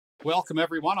Welcome,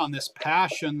 everyone, on this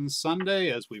Passion Sunday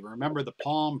as we remember the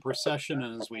Palm procession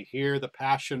and as we hear the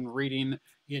Passion reading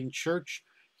in church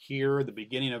here the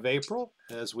beginning of April,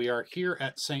 as we are here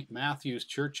at St. Matthew's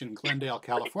Church in Glendale,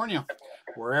 California.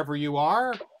 Wherever you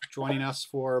are, joining us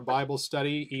for Bible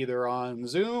study either on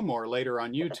Zoom or later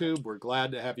on YouTube, we're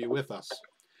glad to have you with us.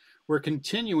 We're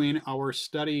continuing our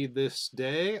study this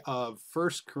day of 1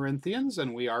 Corinthians,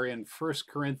 and we are in 1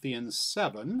 Corinthians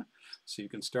 7. So you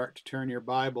can start to turn your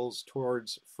Bibles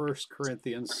towards 1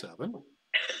 Corinthians 7.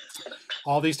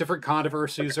 All these different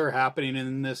controversies are happening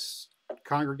in this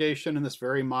congregation, in this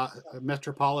very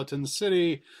metropolitan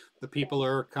city. The people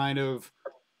are kind of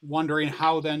wondering,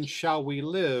 how then shall we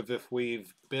live if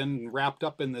we've been wrapped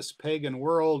up in this pagan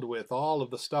world with all of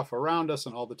the stuff around us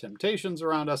and all the temptations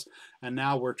around us, and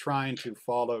now we're trying to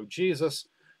follow Jesus.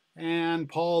 And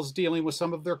Paul's dealing with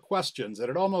some of their questions, and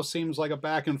it almost seems like a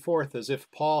back and forth, as if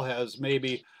Paul has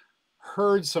maybe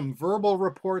heard some verbal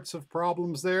reports of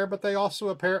problems there, but they also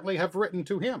apparently have written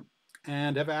to him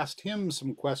and have asked him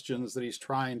some questions that he's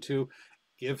trying to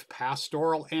give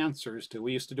pastoral answers to.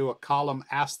 We used to do a column,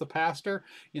 Ask the Pastor.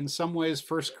 In some ways,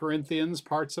 1 Corinthians,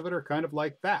 parts of it are kind of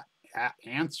like that,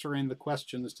 answering the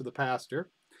questions to the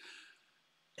pastor.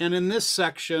 And in this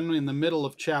section, in the middle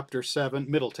of chapter 7,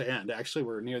 middle to end, actually,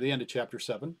 we're near the end of chapter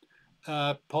 7,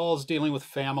 Paul's dealing with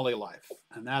family life.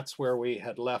 And that's where we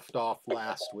had left off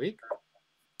last week.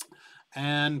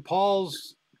 And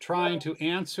Paul's trying to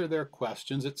answer their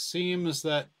questions. It seems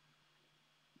that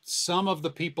some of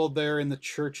the people there in the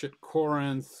church at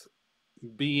Corinth,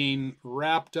 being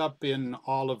wrapped up in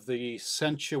all of the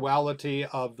sensuality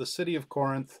of the city of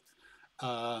Corinth,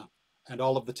 and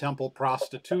all of the temple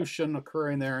prostitution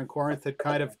occurring there in Corinth, had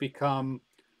kind of become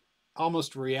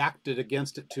almost reacted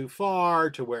against it too far,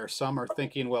 to where some are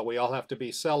thinking, well, we all have to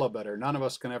be celibate, or none of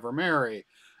us can ever marry.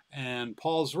 And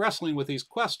Paul's wrestling with these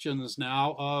questions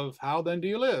now of how then do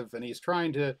you live? And he's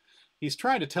trying to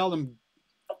tell them,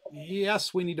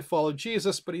 yes, we need to follow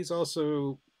Jesus, but he's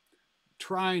also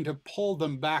trying to pull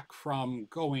them back from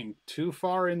going too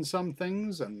far in some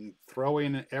things and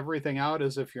throwing everything out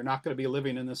as if you're not going to be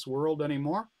living in this world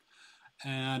anymore.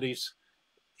 And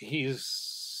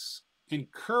he's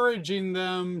encouraging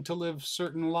them to live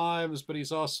certain lives, but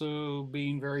he's also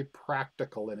being very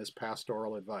practical in his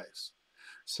pastoral advice.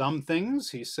 Some things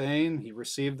he's saying he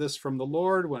received this from the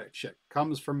Lord when it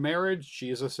comes from marriage.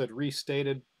 Jesus had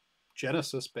restated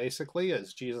Genesis basically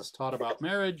as Jesus taught about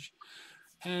marriage.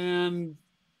 And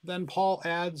then Paul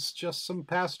adds just some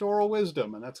pastoral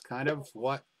wisdom, and that's kind of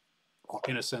what,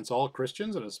 in a sense, all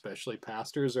Christians, and especially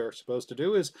pastors, are supposed to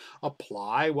do, is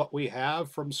apply what we have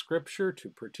from Scripture to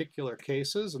particular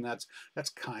cases. And that's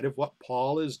kind of what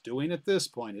Paul is doing at this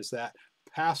point, is that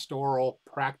pastoral,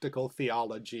 practical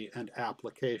theology and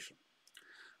application.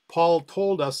 Paul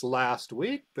told us last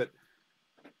week that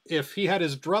if he had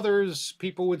his druthers,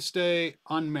 people would stay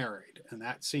unmarried. And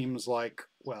that seems like,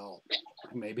 well,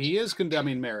 maybe he is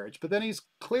condemning marriage, but then he's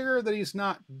clear that he's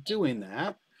not doing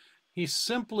that. He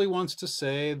simply wants to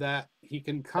say that he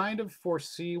can kind of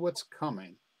foresee what's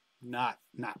coming. Not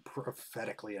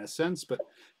prophetically in a sense, but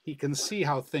he can see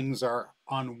how things are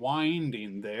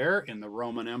unwinding there in the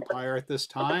Roman Empire at this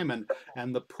time,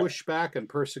 and the pushback and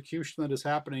persecution that is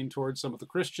happening towards some of the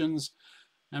Christians.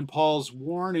 And Paul's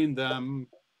warning them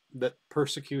that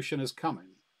persecution is coming,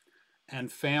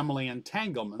 and family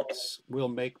entanglements will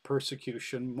make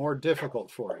persecution more difficult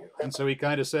for you. And so he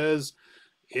kind of says,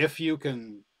 if you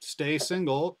can stay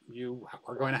single, you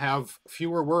are going to have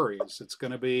fewer worries. It's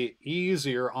going to be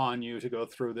easier on you to go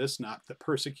through this. Not that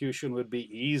persecution would be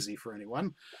easy for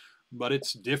anyone, but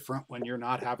it's different when you're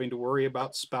not having to worry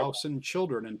about spouse and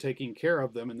children and taking care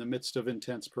of them in the midst of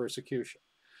intense persecution.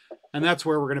 And that's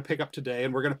where we're going to pick up today.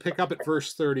 And we're going to pick up at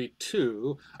verse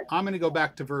 32. I'm going to go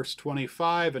back to verse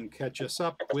 25 and catch us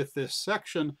up with this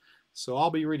section. So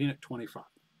I'll be reading at 25.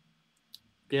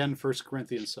 Again, 1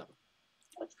 Corinthians 7.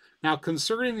 Now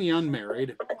concerning the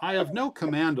unmarried, I have no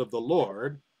command of the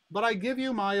Lord, but I give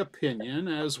you my opinion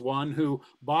as one who,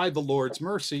 by the Lord's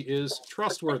mercy, is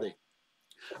trustworthy.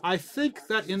 I think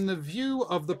that in the view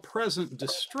of the present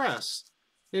distress,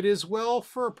 it is well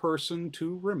for a person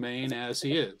to remain as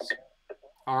he is.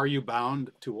 Are you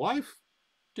bound to wife?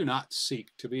 Do not seek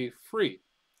to be free.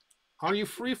 Are you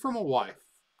free from a wife?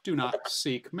 Do not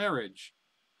seek marriage.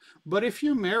 But if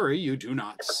you marry, you do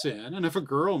not sin, and if a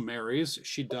girl marries,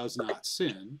 she does not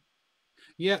sin.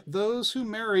 Yet those who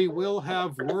marry will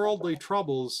have worldly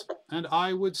troubles, and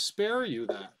I would spare you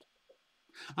that.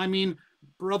 I mean,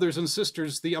 brothers and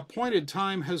sisters, the appointed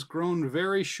time has grown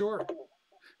very short.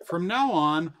 From now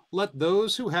on, let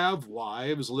those who have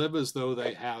wives live as though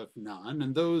they have none,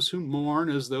 and those who mourn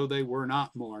as though they were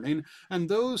not mourning, and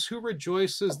those who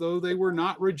rejoice as though they were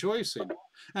not rejoicing,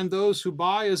 and those who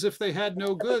buy as if they had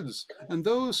no goods, and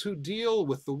those who deal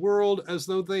with the world as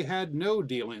though they had no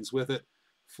dealings with it.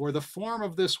 For the form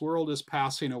of this world is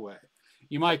passing away.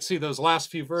 You might see those last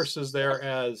few verses there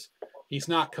as he's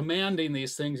not commanding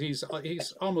these things. He's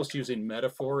almost using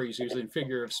metaphor. He's using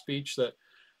figure of speech that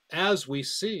as we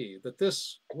see that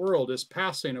this world is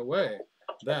passing away,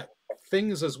 that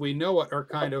things as we know it are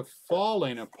kind of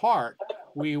falling apart,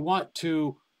 we want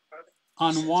to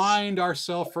unwind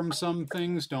ourselves from some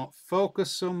things, don't focus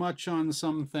so much on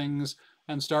some things,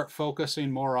 and start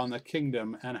focusing more on the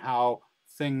kingdom and how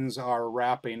things are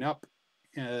wrapping up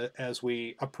as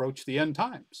we approach the end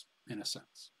times, in a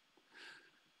sense.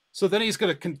 So then he's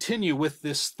going to continue with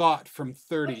this thought from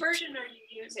 30. What version are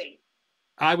you using?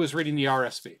 I was reading the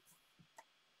RSV.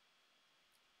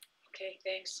 Okay,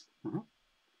 thanks.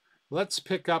 Let's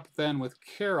pick up then with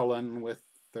Carolyn with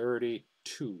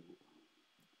 32.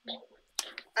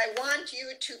 I want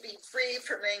you to be free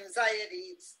from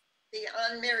anxieties. The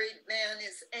unmarried man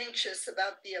is anxious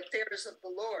about the affairs of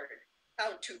the Lord,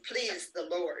 how to please the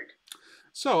Lord.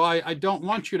 So I don't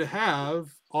want you to have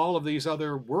all of these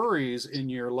other worries in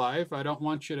your life. I don't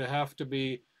want you to have to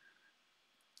be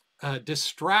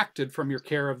distracted from your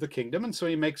care of the kingdom. And so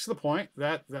he makes the point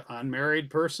that the unmarried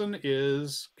person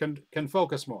can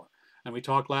focus more. And we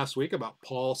talked last week about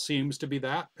Paul seems to be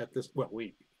that at this, well,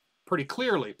 we pretty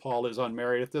clearly Paul is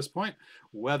unmarried at this point.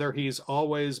 Whether he's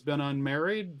always been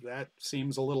unmarried, that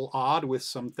seems a little odd with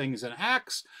some things in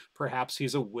Acts. Perhaps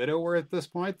he's a widower at this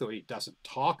point, though he doesn't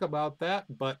talk about that.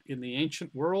 But in the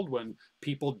ancient world, when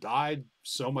people died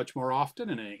so much more often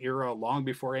in an era long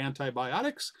before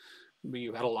antibiotics,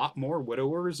 you had a lot more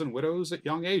widowers and widows at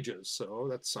young ages, so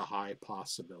that's a high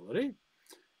possibility.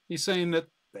 He's saying that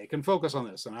they can focus on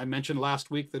this. And I mentioned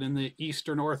last week that in the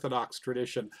Eastern Orthodox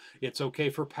tradition, it's okay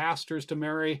for pastors to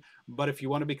marry, but if you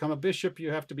want to become a bishop,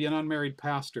 you have to be an unmarried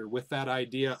pastor, with that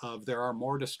idea of there are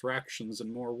more distractions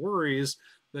and more worries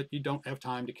that you don't have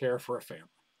time to care for a family.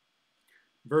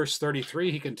 Verse 33,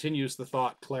 he continues the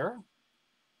thought, Clara.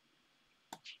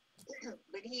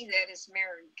 But he that is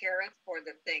married careth for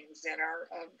the things that are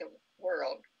of the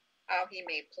world, how he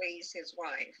may please his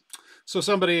wife. So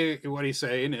what he's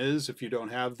saying is, if you don't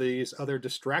have these other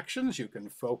distractions, you can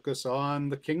focus on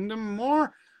the kingdom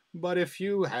more. But if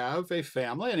you have a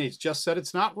family, and he's just said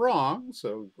it's not wrong,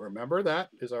 so remember that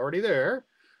is already there,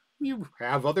 you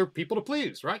have other people to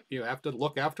please, right? You have to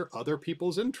look after other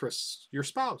people's interests, your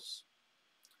spouse.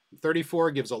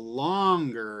 34 gives a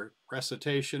longer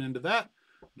recitation into that.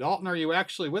 Dalton, are you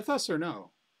actually with us or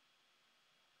no?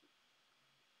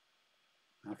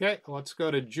 Okay, let's go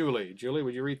to Julie. Julie,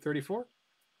 would you read 34?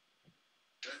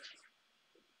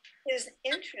 His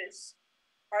interests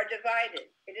are divided.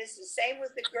 It is the same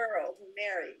with the girl who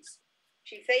marries.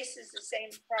 She faces the same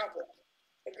problem.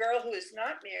 The girl who is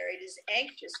not married is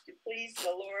anxious to please the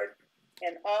Lord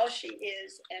in all she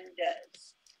is and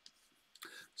does.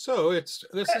 So excuse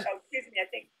me, I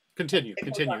think. Continue, yeah.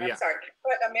 I'm sorry.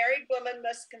 But a married woman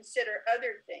must consider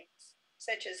other things,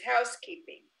 such as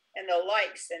housekeeping and the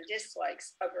likes and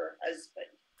dislikes of her husband.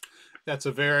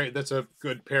 That's a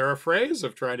good paraphrase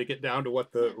of trying to get down to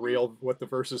what the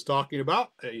verse is talking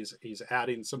about. He's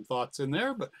adding some thoughts in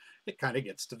there, but it kind of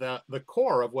gets to the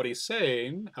core of what he's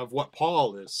saying, of what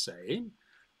Paul is saying,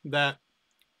 that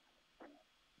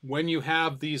when you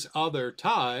have these other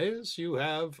ties, you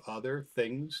have other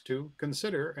things to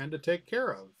consider and to take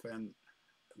care of. And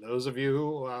those of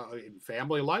you in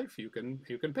family life, you can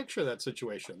picture that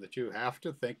situation, that you have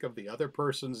to think of the other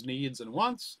person's needs and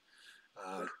wants.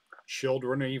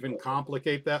 Children even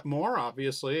complicate that more,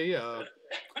 obviously.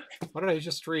 What did I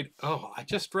just read? Oh, I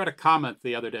just read a comment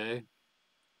the other day.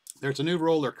 There's a new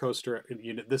roller coaster.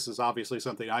 This is obviously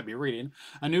something I'd be reading.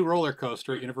 A new roller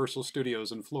coaster at Universal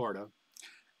Studios in Florida.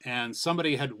 And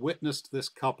somebody had witnessed this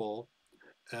couple,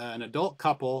 an adult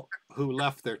couple, who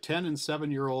left their 10 and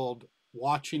 7-year-old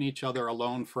watching each other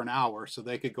alone for an hour so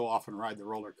they could go off and ride the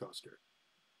roller coaster.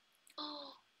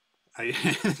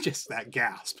 Just that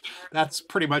gasp. That's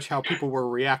pretty much how people were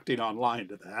reacting online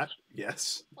to that.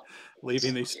 Yes,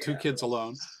 leaving these two kids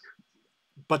alone.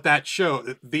 But that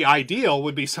show, the ideal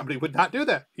would be somebody would not do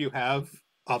that. You have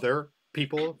other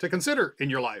people to consider in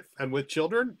your life. And with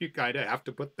children, you kind of have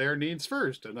to put their needs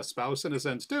first, and a spouse in a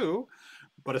sense too.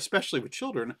 But especially with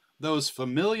children, those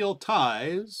familial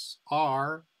ties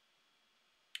are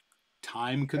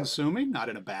time consuming, not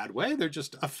in a bad way. They're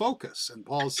just a focus. And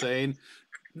Paul's saying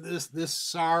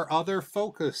this our other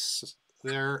focus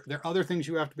there are other things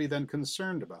you have to be then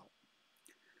concerned about.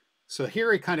 So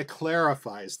here he kind of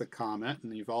clarifies the comment,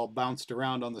 and you've all bounced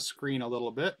around on the screen a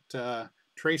little bit.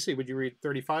 Tracy, would you read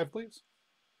 35, please?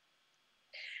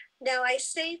 Now I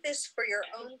say this for your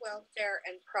own welfare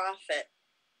and profit,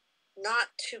 not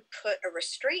to put a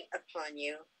restraint upon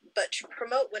you, but to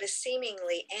promote what is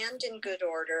seemingly and in good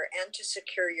order, and to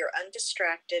secure your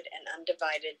undistracted and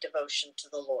undivided devotion to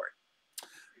the Lord.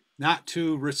 Not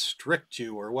to restrict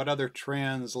you, or what other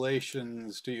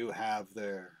translations do you have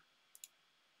there?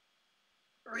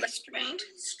 Restraint.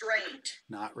 Restraint.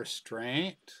 Not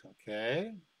restraint,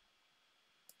 okay.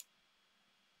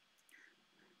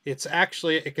 It's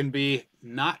actually, it can be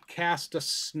not cast a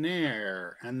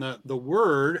snare. And the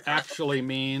word actually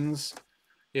means,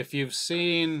 if you've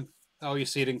seen, oh, you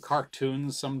see it in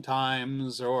cartoons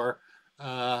sometimes, or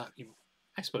I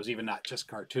suppose even not just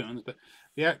cartoons, but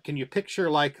yeah, can you picture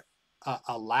like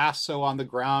a lasso on the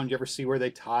ground? You ever see where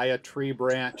they tie a tree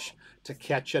branch to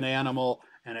catch an animal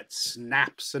and it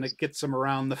snaps and it gets them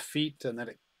around the feet and then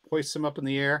it hoists them up in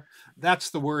the air?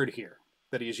 That's the word here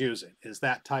that he's using, is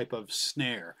that type of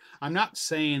snare. I'm not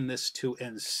saying this to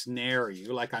ensnare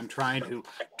you, like I'm trying to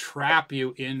trap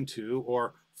you into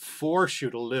or force you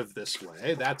to live this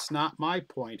way. That's not my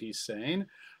point, he's saying.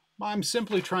 I'm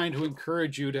simply trying to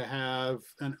encourage you to have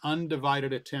an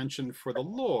undivided attention for the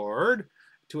Lord,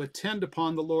 to attend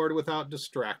upon the Lord without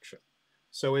distraction.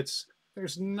 So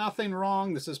there's nothing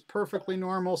wrong. This is perfectly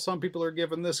normal. Some people are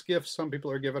given this gift, some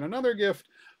people are given another gift.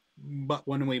 But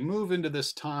when we move into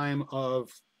this time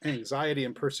of anxiety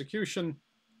and persecution,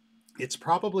 it's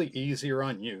probably easier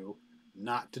on you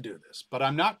not to do this. But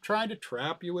I'm not trying to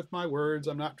trap you with my words.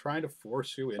 I'm not trying to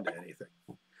force you into anything.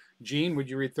 Jean, would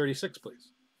you read 36,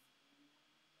 please?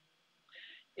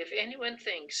 If anyone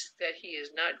thinks that he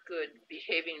is not good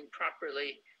behaving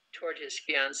properly toward his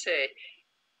fiancée,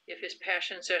 if his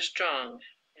passions are strong,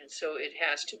 and so it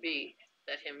has to be,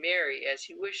 let him marry as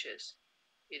he wishes.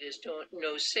 It is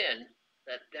no sin.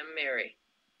 Let them marry.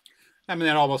 I mean,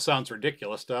 that almost sounds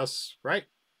ridiculous to us, right?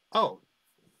 Oh,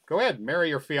 go ahead, marry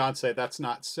your fiance. That's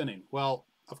not sinning. Well,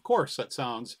 of course that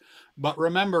sounds. But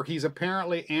remember, he's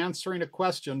apparently answering a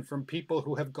question from people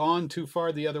who have gone too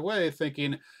far the other way,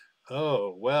 thinking,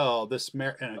 oh, well,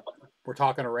 and we're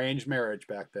talking arranged marriage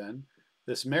back then.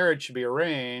 This marriage should be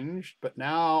arranged, but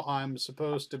now I'm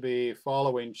supposed to be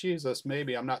following Jesus.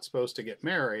 Maybe I'm not supposed to get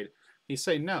married. He's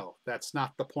saying, no, that's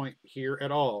not the point here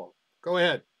at all. Go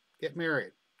ahead, get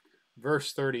married.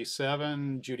 Verse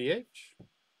 37, Judy H.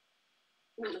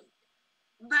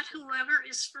 But whoever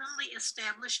is firmly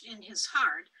established in his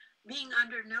heart, being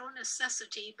under no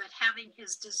necessity, but having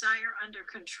his desire under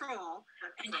control,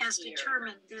 and has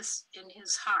determined this in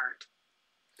his heart,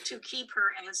 to keep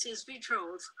her as his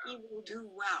betrothed, he will do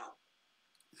well.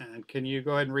 And can you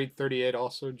go ahead and read 38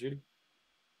 also, Judy?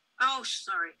 Oh,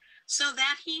 sorry. So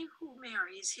that he who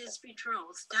marries his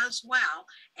betrothed does well,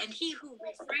 and he who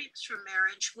refrains from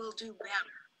marriage will do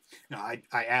better. No,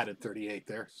 I added 38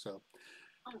 there, so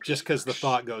Okay. just because the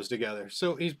thought goes together.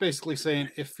 So he's basically saying,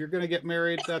 if you're going to get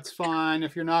married, that's fine.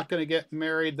 If you're not going to get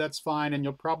married, that's fine, and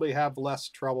you'll probably have less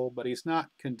trouble, but he's not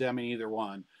condemning either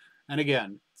one. And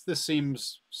again, this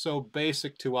seems so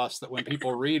basic to us that when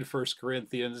people read 1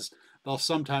 Corinthians, they'll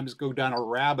sometimes go down a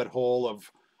rabbit hole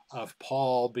of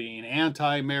Paul being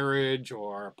anti-marriage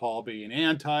or Paul being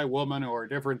anti-woman or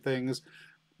different things.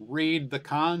 Read the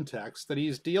context that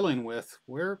he's dealing with.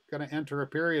 We're going to enter a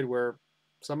period where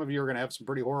some of you are going to have some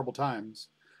pretty horrible times.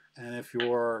 And if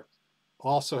you're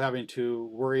also having to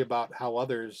worry about how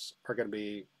others are going to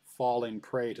be falling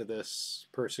prey to this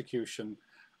persecution,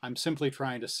 I'm simply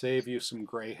trying to save you some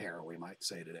gray hair, we might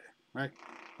say today, right?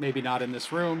 Maybe not in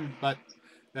this room, but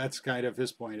that's kind of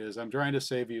his point, is I'm trying to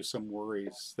save you some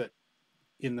worries that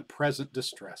in the present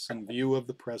distress, in view of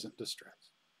the present distress.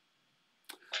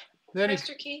 Then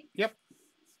Pastor Keith? Yep.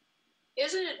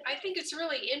 Isn't it? I think it's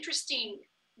really interesting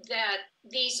that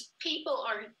these people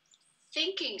are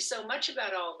thinking so much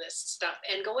about all this stuff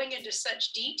and going into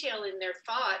such detail in their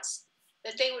thoughts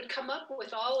that they would come up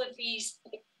with all of these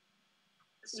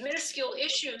minuscule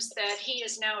issues that he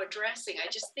is now addressing.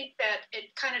 I just think that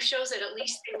it kind of shows that at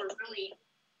least they were really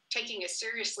taking it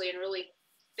seriously and really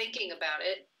thinking about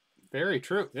it. Very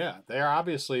true. Yeah, they are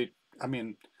obviously, I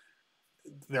mean,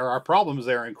 there are problems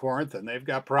there in Corinth, and they've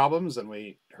got problems, and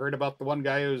we heard about the one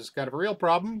guy who's kind of a real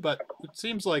problem, but it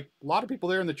seems like a lot of people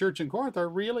there in the church in Corinth are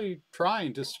really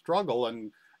trying to struggle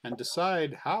and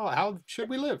decide how should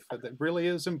we live. That really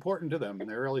is important to them, and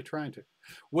they're really trying to.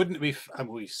 Wouldn't it be, I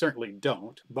mean, we certainly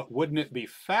don't, but wouldn't it be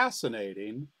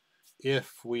fascinating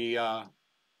if we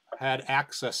had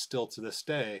access still to this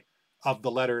day of the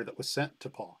letter that was sent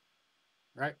to Paul?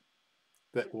 right?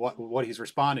 That what he's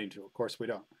responding to. Of course, we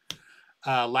don't.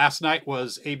 Last night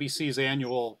was ABC's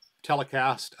annual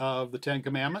telecast of the Ten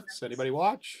Commandments. Anybody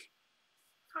watch?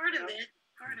 Part of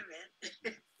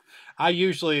it. I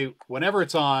usually, whenever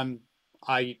it's on,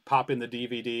 I pop in the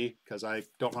DVD because I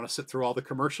don't want to sit through all the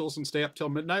commercials and stay up till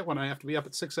midnight when I have to be up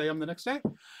at 6 a.m. the next day.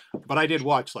 But I did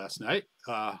watch last night,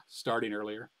 starting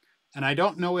earlier. And I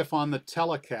don't know if on the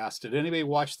telecast, did anybody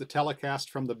watch the telecast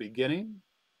from the beginning?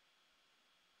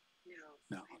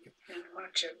 No. Okay. And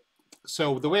watch it.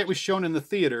 So the way it was shown in the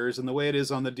theaters and the way it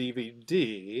is on the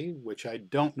DVD, which I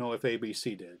don't know if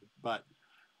ABC did, but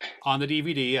on the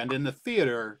DVD and in the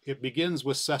theater, it begins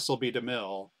with Cecil B.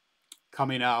 DeMille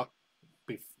coming out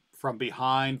from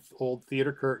behind old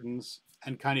theater curtains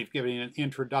and kind of giving an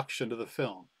introduction to the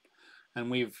film. And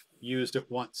we've used it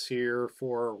once here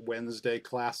for Wednesday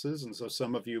classes. And so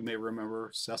some of you may remember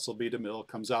Cecil B. DeMille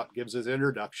comes out, gives his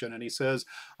introduction, and he says,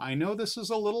 I know this is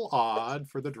a little odd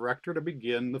for the director to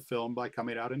begin the film by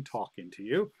coming out and talking to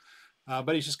you.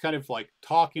 But he's just kind of like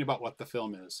talking about what the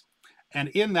film is. And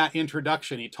in that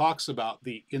introduction, he talks about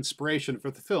the inspiration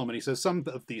for the film. And he says some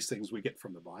of these things we get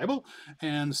from the Bible,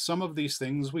 and some of these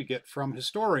things we get from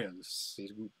historians. He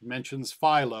mentions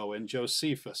Philo and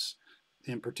Josephus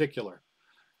in particular.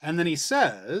 And then he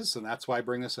says, and that's why I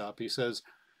bring this up, he says,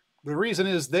 the reason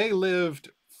is they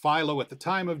lived, Philo at the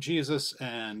time of Jesus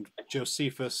and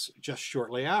Josephus just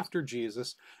shortly after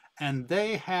Jesus, and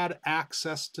they had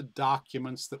access to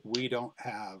documents that we don't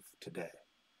have today.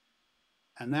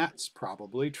 And that's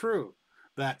probably true,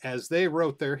 that as they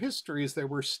wrote their histories, there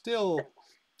were still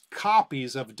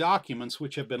copies of documents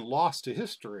which have been lost to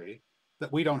history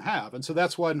that we don't have. And so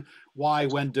that's why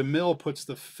when DeMille puts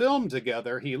the film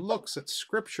together, he looks at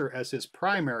scripture as his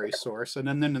primary source. And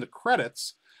then in the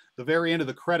credits, the very end of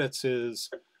the credits is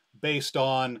based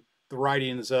on the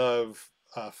writings of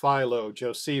Philo,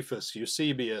 Josephus,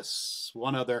 Eusebius,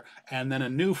 one other, and then a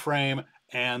new frame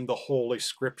and the Holy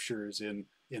Scriptures in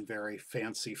very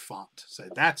fancy font. So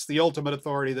that's the ultimate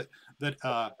authority that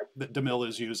DeMille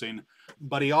is using.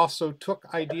 But he also took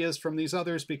ideas from these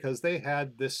others because they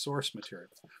had this source material.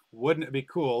 Wouldn't it be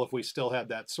cool if we still had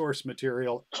that source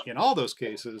material in all those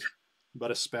cases,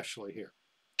 but especially here?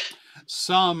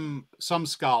 Some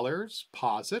scholars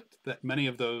posit that many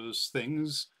of those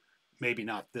things, maybe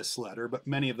not this letter, but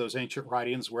many of those ancient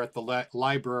writings were at the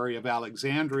Library of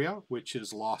Alexandria, which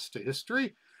is lost to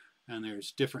history. And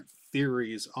there's different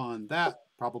theories on that.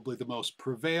 Probably the most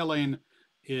prevailing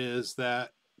is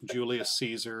that Julius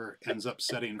Caesar ends up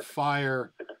setting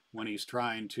fire when he's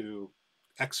trying to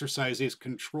exercise his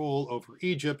control over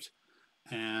Egypt,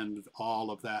 and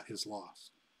all of that is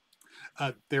lost.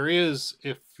 There is,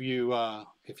 if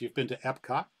you've been to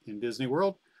Epcot in Disney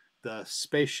World, the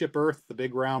Spaceship Earth, the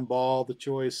big round ball that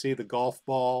you always see, the golf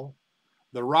ball.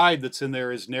 The ride that's in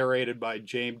there is narrated by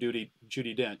Judi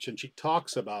Dench, and she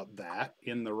talks about that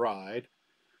in the ride.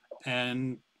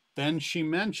 And then she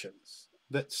mentions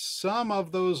that some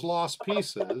of those lost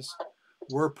pieces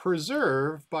were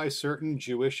preserved by certain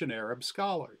Jewish and Arab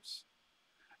scholars.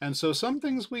 And so some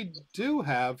things we do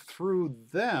have through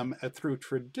them, through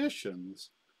traditions,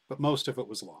 but most of it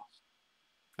was lost.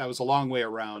 That was a long way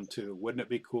around too. Wouldn't it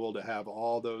be cool to have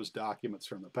all those documents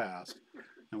from the past?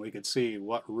 And we could see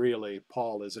what really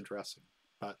Paul is addressing.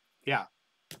 But yeah,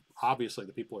 obviously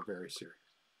the people are very serious.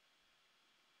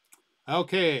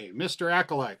 Okay, Mr.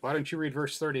 Acolyte, why don't you read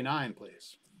verse 39,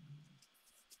 please?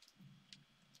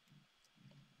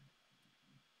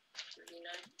 39.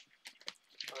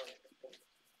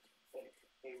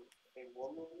 A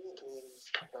woman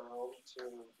is bound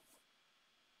to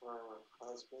her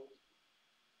husband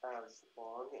as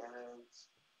long as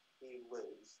he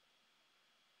lives.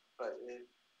 But if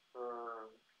her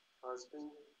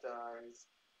husband dies,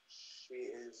 she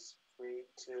is free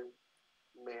to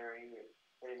marry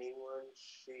anyone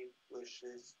she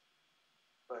wishes,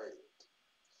 but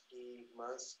he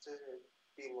must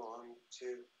belong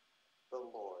to the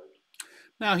Lord.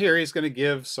 Now here he's going to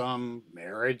give some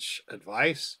marriage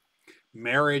advice.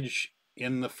 Marriage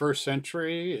in the first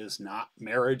century is not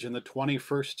marriage in the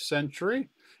 21st century.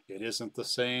 It isn't the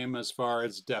same as far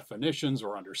definitions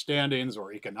or understandings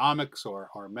or economics or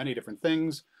many different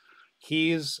things.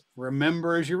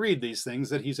 Remember as you read these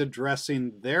things that he's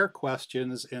addressing their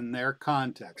questions in their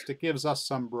context. It gives us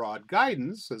some broad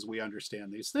guidance as we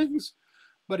understand these things,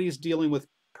 but he's dealing with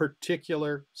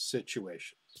particular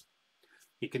situations.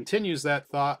 He continues that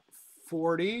thought.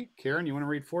 40. Karen, you want to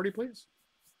read 40, please?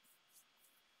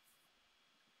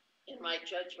 In my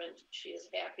judgment, she is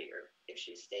happier if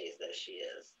she stays as she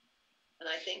is. And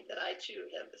I think that I too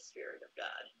have the Spirit of God.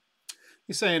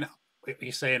 He's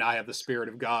saying I have the Spirit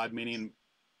of God, meaning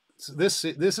this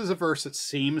is a verse that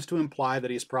seems to imply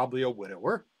that he's probably a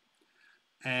widower.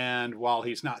 And while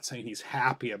he's not saying he's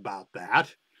happy about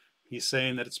that, he's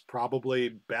saying that it's probably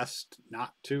best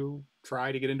not to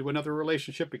try to get into another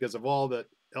relationship because of all that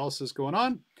else is going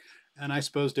on. And I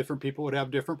suppose different people would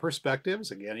have different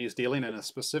perspectives. Again, he's dealing in a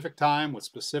specific time with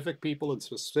specific people and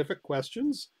specific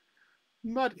questions.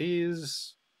 But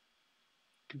he's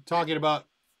talking about,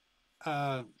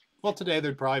 well, today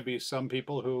there'd probably be some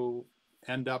people who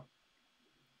end up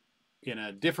in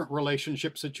a different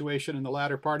relationship situation in the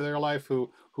latter part of their life who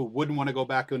wouldn't want to go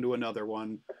back into another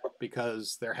one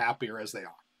because they're happier as they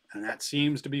are. And that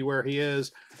seems to be where he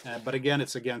is. But again,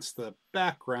 it's against the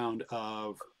background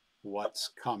of what's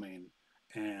coming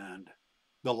and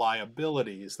the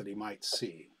liabilities that he might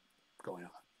see going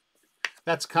on.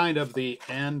 That's kind of the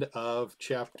end of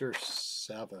chapter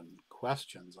 7.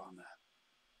 Questions on that?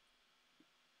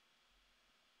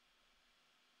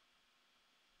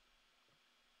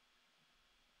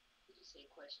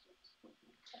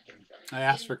 I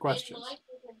asked for questions.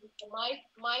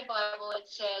 My Bible, it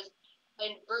says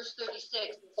in verse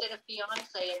 36, instead of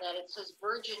fiance, and that it says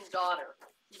virgin daughter.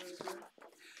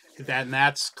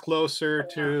 That's closer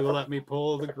to, let me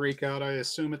pull the Greek out. I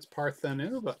assume it's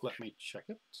Parthenu, but let me check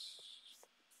it.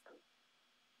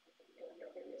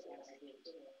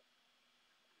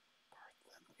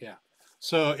 Yeah.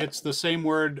 So it's the same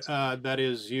word that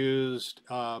is used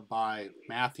by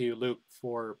Matthew, Luke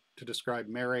to describe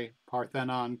Mary,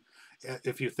 Parthenon.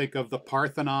 If you think of the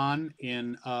Parthenon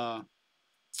in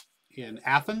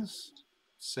Athens,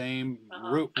 same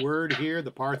root word here. The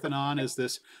Parthenon is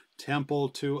this temple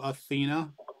to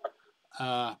Athena.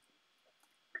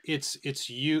 It's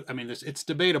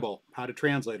debatable how to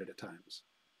translate it at times.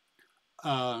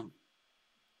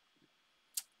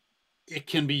 It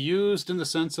can be used in the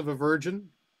sense of a virgin,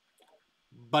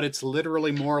 but it's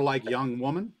literally more like young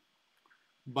woman.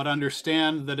 But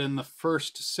understand that in the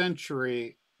first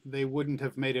century, they wouldn't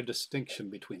have made a distinction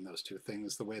between those two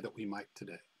things the way that we might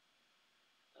today.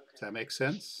 Okay. Does that make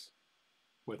sense?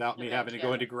 Without me having to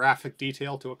go into graphic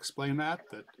detail to explain that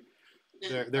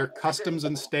their customs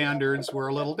and standards were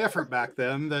a little different back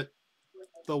then, that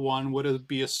the one would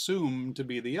be assumed to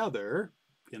be the other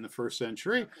in the first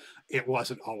century. It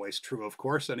wasn't always true, of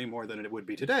course, any more than it would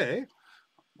be today.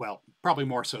 Well, probably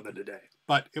more so than today,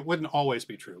 but it wouldn't always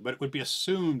be true, but it would be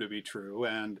assumed to be true.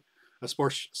 And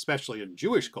especially in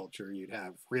Jewish culture, you'd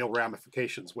have real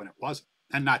ramifications when it wasn't.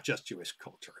 And not just Jewish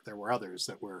culture. There were others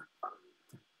that were,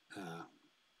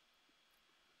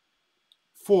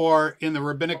 in the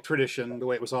rabbinic tradition, the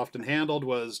way it was often handled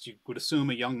was you would assume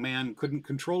a young man couldn't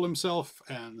control himself,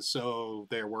 and so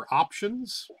there were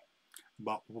options,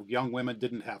 but young women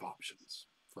didn't have options.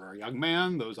 For a young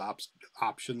man, those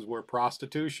options were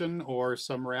prostitution, or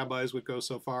some rabbis would go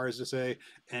so far as to say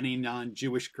any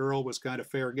non-Jewish girl was kind of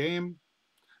fair game,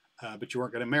 but you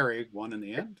weren't going to marry one in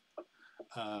the end.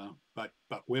 But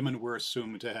women were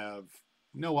assumed to have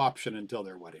no option until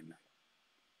their wedding night.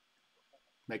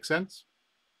 Make sense?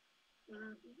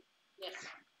 Mm-hmm. Yes.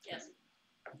 Yes.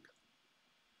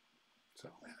 So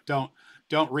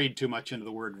don't read too much into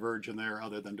the word virgin there,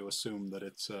 other than to assume that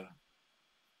it's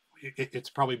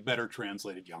probably better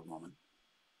translated young woman.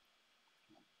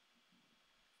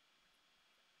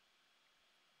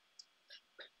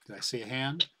 Did I see a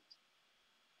hand?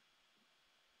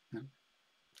 No?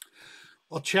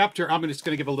 Well, I'm just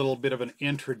going to give a little bit of an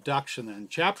introduction then.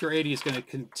 Chapter 80 is going to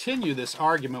continue this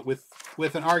argument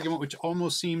with an argument which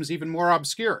almost seems even more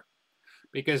obscure,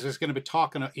 because he's going to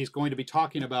be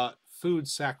talking about food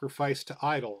sacrificed to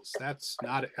idols. That's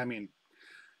not,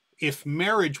 if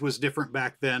marriage was different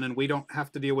back then and we don't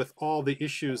have to deal with all the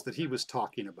issues that he was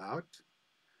talking about,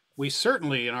 we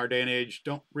certainly in our day and age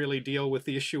don't really deal with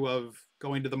the issue of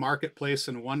going to the marketplace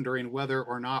and wondering whether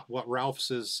or not what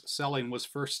Ralph's is selling was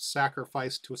first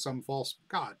sacrificed to some false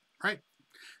god, right?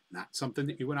 Not something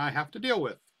that you and I have to deal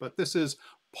with. But this is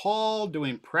Paul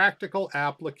doing practical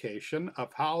application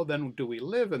of how then do we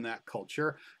live in that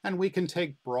culture, and we can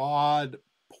take broad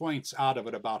points out of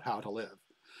it about how to live.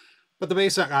 But the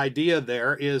basic idea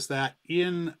there is that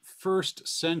in first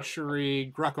century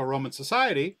Greco-Roman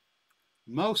society,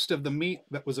 most of the meat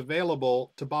that was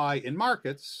available to buy in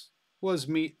markets was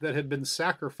meat that had been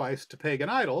sacrificed to pagan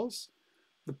idols.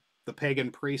 The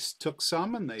pagan priests took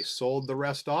some and they sold the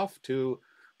rest off to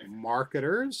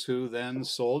marketers who then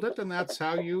sold it, and that's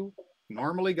how you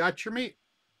normally got your meat.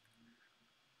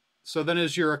 So then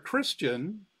as you're a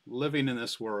Christian living in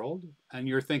this world and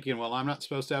you're thinking, well, I'm not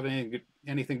supposed to have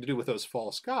anything to do with those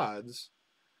false gods,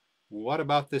 what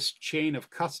about this chain of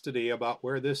custody about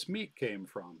where this meat came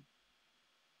from?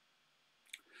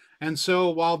 And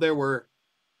so while there were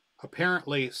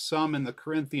apparently some in the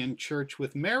Corinthian church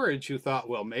with marriage who thought,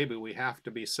 well, maybe we have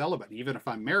to be celibate. Even if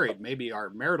I'm married, maybe our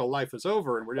marital life is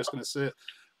over and we're just going to sit.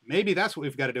 Maybe that's what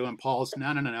we've got to do. And Paul's,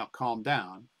 no, calm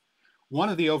down. One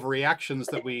of the overreactions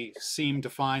that we seem to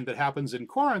find that happens in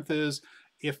Corinth is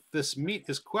if this meat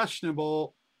is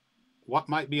questionable, what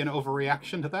might be an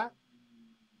overreaction to that?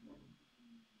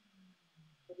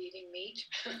 Eating meat.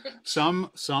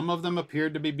 Some of them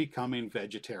appeared to be becoming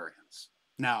vegetarians.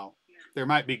 Now, there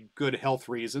might be good health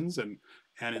reasons, and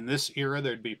in this era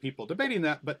there'd be people debating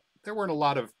that, but there weren't a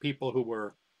lot of people who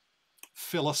were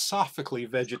philosophically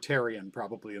vegetarian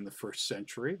probably in the first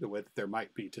century, the way that there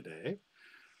might be today,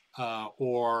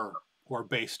 or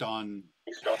based on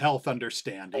health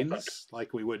understandings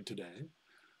like we would today.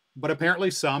 But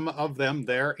apparently some of them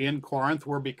there in Corinth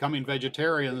were becoming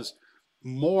vegetarians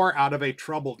more out of a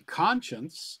troubled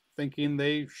conscience, thinking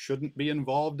they shouldn't be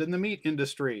involved in the meat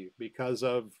industry because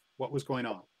of what was going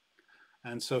on.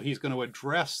 And so he's going to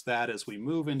address that as we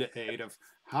move into 8 of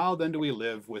how then do we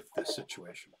live with this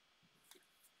situation.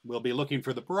 We'll be looking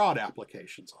for the broad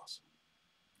applications also.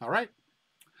 All right.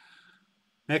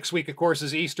 Next week, of course,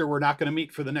 is Easter. We're not going to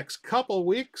meet for the next couple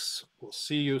weeks. We'll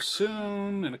see you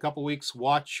soon. In a couple weeks,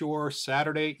 watch your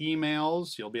Saturday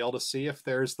emails. You'll be able to see if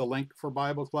there's the link for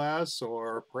Bible class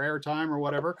or prayer time or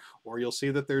whatever, or you'll see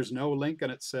that there's no link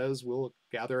and it says we'll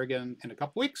gather again in a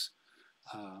couple weeks.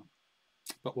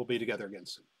 But we'll be together again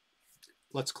soon.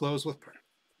 Let's close with prayer.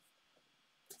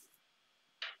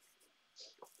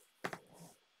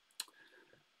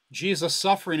 Jesus'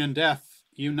 suffering and death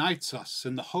unites us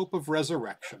in the hope of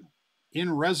resurrection.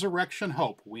 In resurrection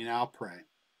hope, we now pray.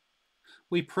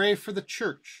 We pray for the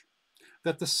church,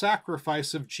 that the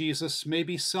sacrifice of Jesus may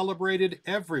be celebrated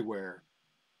everywhere.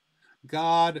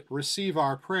 God, receive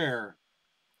our prayer.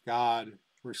 God,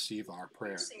 receive our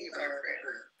prayer.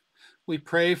 We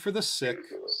pray for the sick,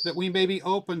 that we may be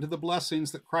open to the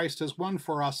blessings that Christ has won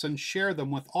for us and share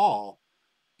them with all.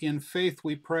 In faith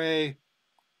we pray.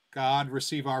 God,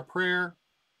 receive our prayer.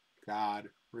 God,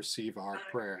 receive our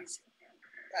prayer.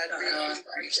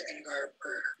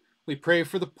 We pray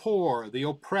for the poor, the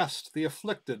oppressed, the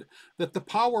afflicted, that the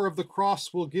power of the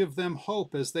cross will give them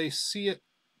hope as they see it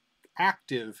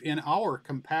active in our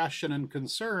compassion and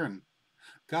concern.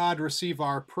 God, receive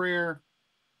our prayer.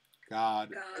 God,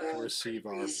 receive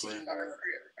our prayer.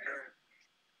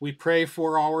 We pray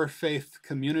for our faith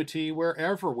community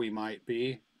wherever we might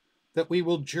be, that we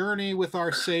will journey with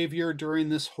our Savior during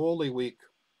this Holy Week,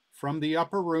 from the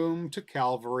upper room to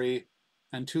Calvary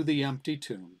and to the empty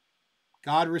tomb.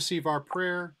 God, receive our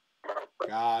prayer.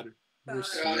 God,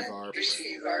 receive our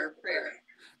prayer.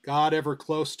 God, ever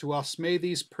close to us, may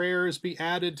these prayers be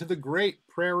added to the great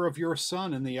prayer of your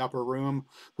Son in the upper room,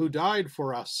 who died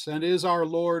for us and is our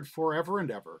Lord forever and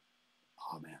ever.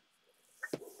 Amen.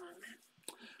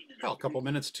 Well, a couple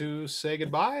minutes to say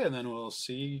goodbye, and then we'll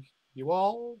see you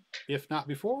all, if not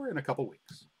before, in a couple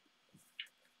weeks.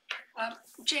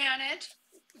 Janet,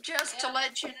 just to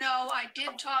let you know, I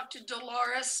did talk to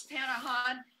Dolores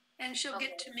Panahan, and she'll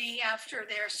get to me after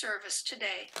their service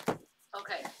today.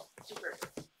 Okay, super.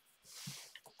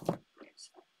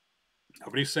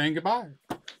 Nobody's saying goodbye.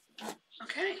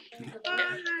 Okay.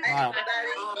 Bye, Wow.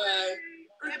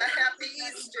 everybody. A happy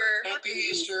Easter. Happy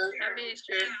Easter. Happy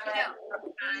Easter. Yeah.